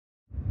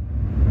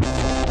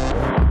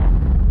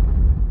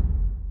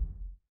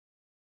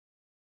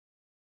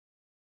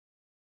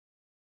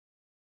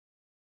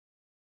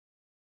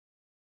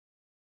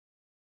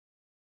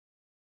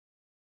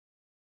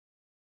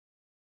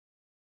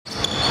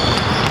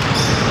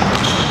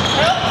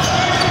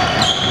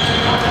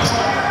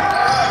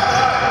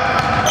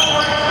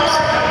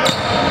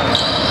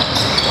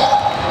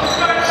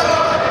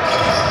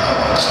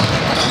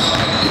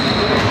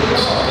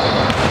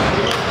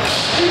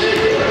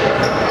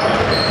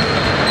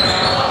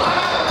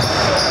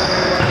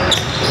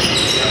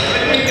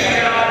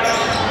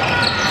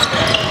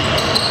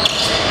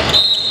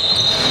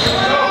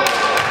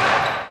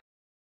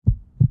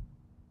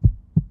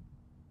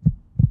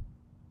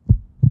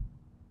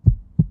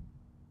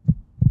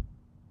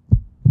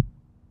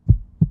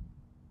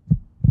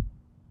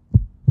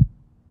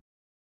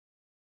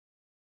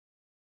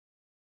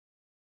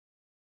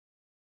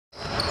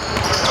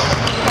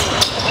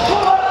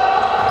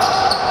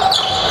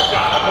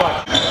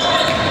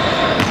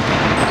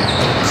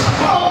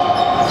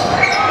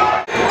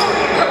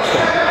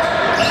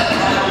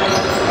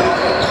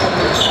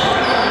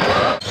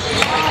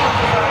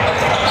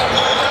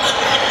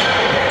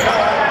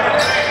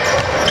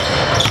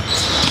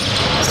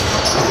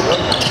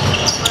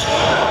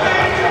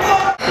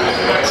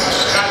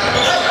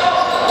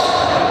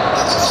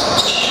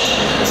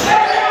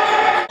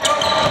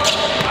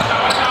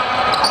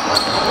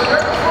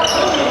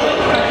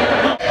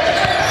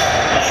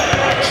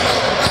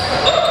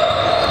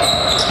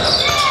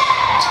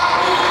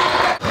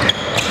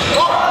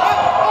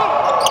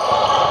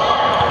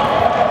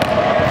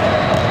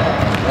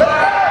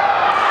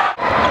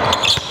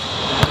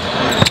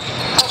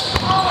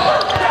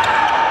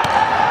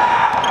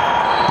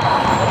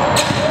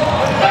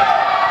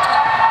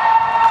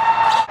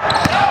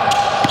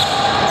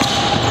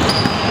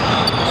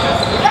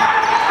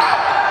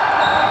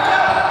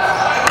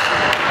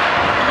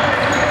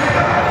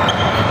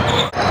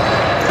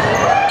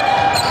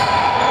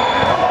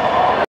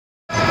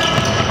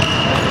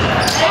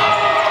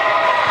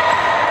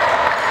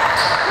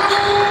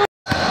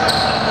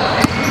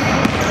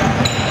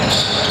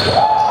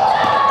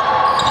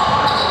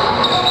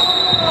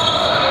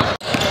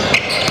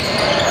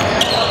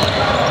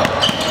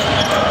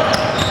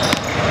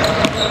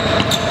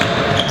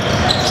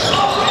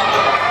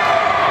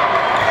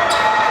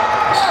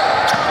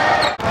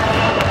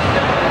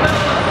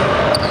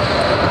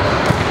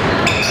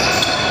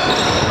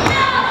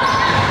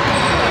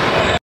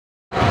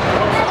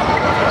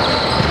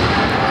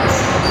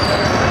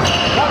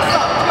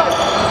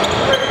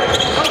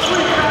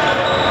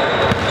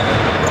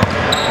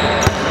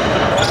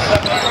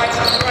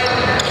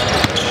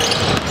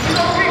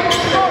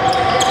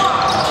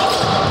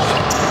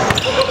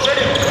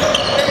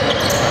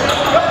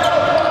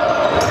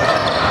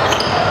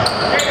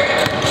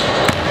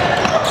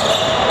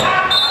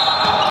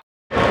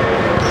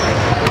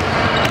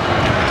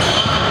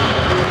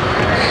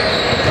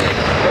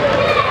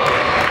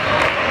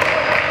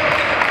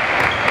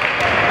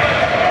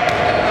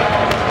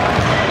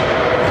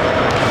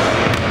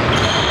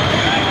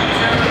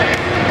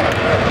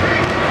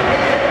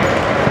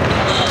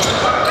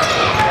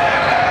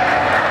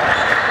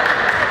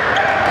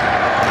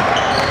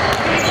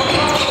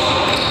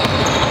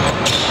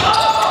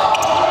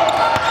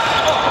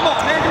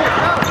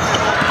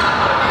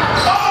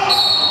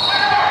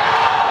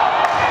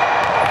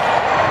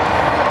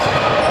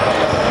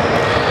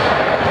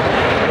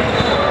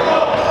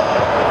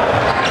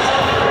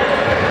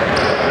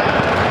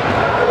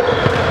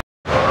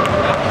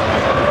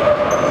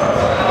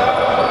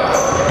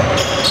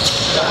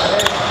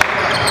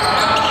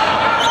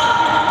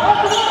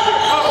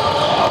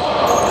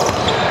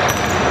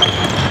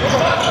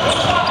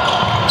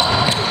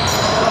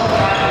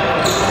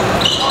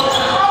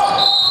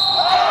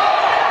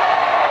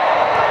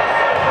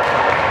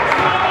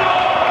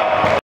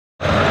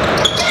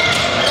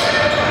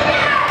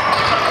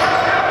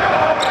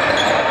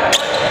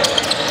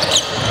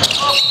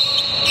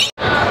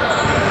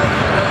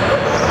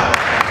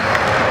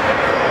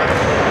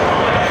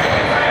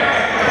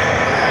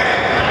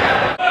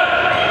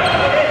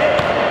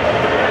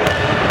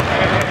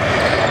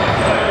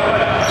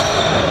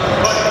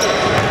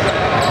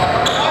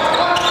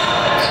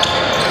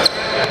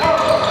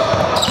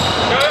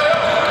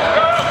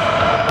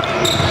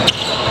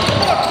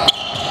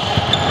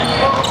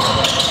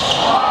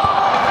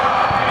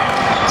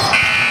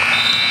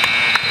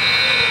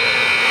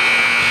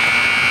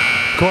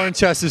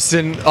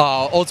Chesterton,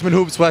 Ultimate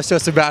Hoops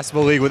Westchester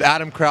Basketball League with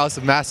Adam Krause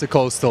of Massa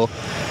Coastal.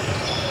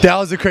 That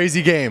was a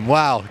crazy game.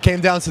 Wow.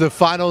 Came down to the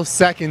final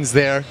seconds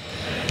there.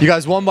 You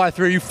guys won by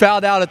 3. You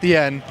fouled out at the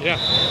end. Yeah.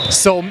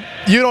 So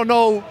you don't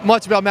know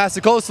much about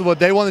Massa Coastal, but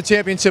they won the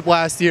championship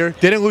last year.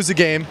 Didn't lose a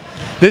game.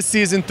 This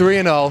season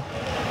 3-0.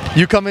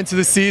 You come into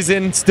the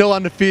season still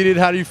undefeated.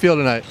 How do you feel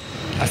tonight?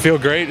 I feel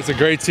great. It's a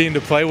great team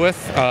to play with.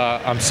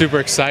 I'm super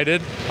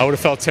excited. I would have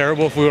felt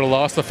terrible if we would have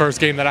lost the first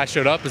game that I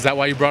showed up. Is that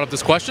why you brought up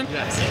this question?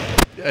 Yes.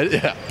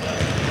 Yeah.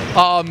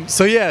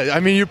 So yeah,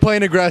 I mean, you're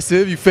playing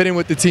aggressive. You fit in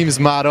with the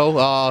team's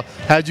motto.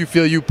 How'd you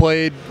feel you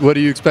played? What are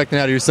you expecting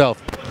out of yourself?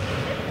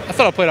 I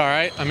thought I played all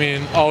right. I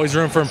mean, always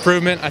room for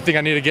improvement. I think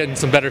I need to get in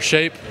some better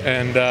shape,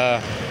 and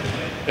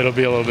it'll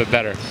be a little bit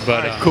better.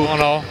 But cool. All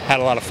in all,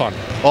 had a lot of fun.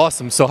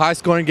 Awesome. So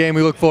high-scoring game.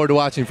 We look forward to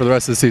watching for the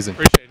rest of the season.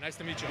 Appreciate it. Nice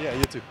to meet you. Yeah,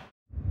 you too.